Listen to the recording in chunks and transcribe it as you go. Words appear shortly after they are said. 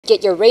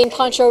Get your rain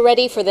poncho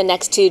ready for the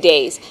next 2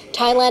 days.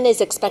 Thailand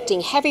is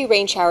expecting heavy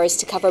rain showers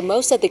to cover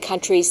most of the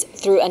countries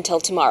through until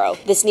tomorrow.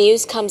 This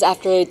news comes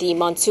after the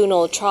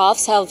monsoonal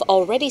troughs have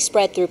already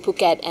spread through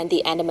Phuket and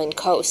the Andaman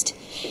coast.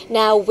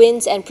 Now,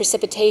 winds and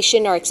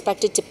precipitation are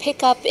expected to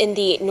pick up in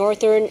the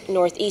northern,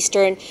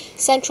 northeastern,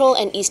 central,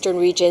 and eastern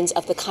regions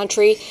of the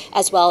country,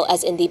 as well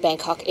as in the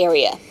Bangkok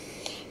area.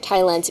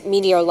 Thailand's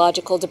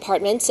meteorological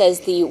department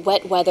says the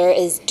wet weather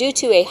is due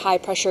to a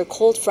high-pressure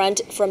cold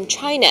front from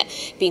China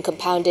being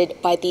compounded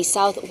by the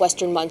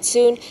southwestern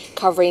monsoon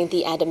covering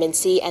the Andaman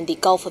Sea and the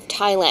Gulf of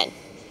Thailand.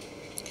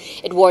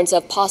 It warns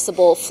of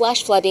possible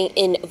flash flooding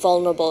in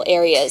vulnerable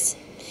areas.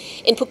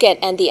 In Phuket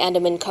and the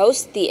Andaman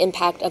coast, the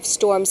impact of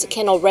storms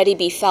can already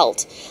be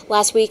felt.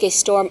 Last week, a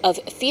storm of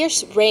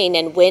fierce rain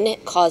and wind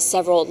caused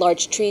several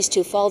large trees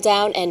to fall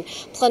down and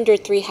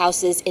plundered 3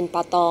 houses in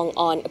Patong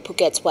on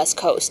Phuket's west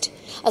coast.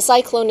 A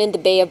cyclone in the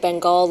Bay of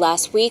Bengal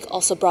last week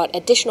also brought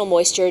additional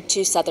moisture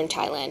to southern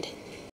Thailand.